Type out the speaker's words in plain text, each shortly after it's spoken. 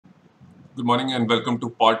Good morning and welcome to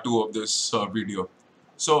part 2 of this video.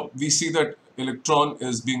 So we see that electron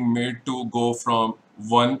is being made to go from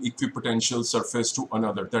one equipotential surface to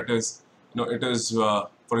another. That is, it is,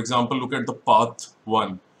 for example, look at the path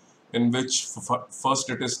 1 in which first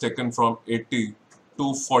it is taken from 80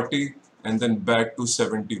 to 40 and then back to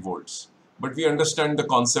 70 volts. But we understand the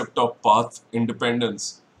concept of path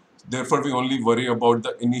independence. Therefore, we only worry about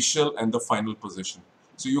the initial and the final position.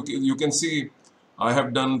 So you can see I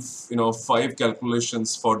have done 5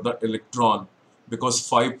 calculations for the electron because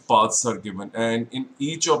 5 paths are given, and in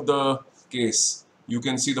each of the case you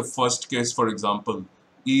can see the first case, for example,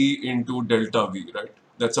 E into delta V, right?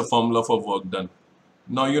 That's a formula for work done.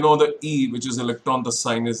 Now you know the E, which is electron, the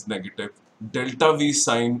sign is negative. Delta V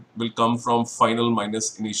sign will come from final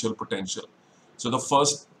minus initial potential. So the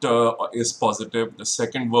first is positive, the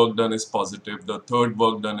second work done is positive, the third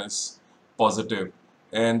work done is positive,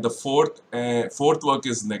 and the fourth work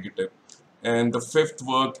is negative, and the fifth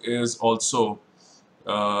work is also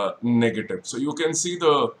negative. So you can see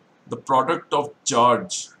the product of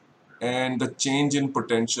charge and the change in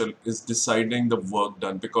potential is deciding the work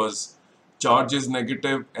done, because charge is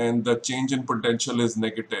negative and the change in potential is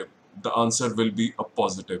negative. The answer will be a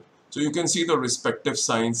positive. So you can see the respective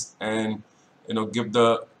signs and give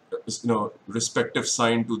the respective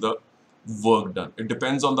sign to the work done. It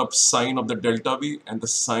depends on the sign of the delta V and the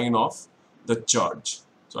sign of the charge.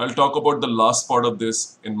 So I'll talk about the last part of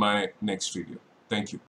this in my next video. Thank you.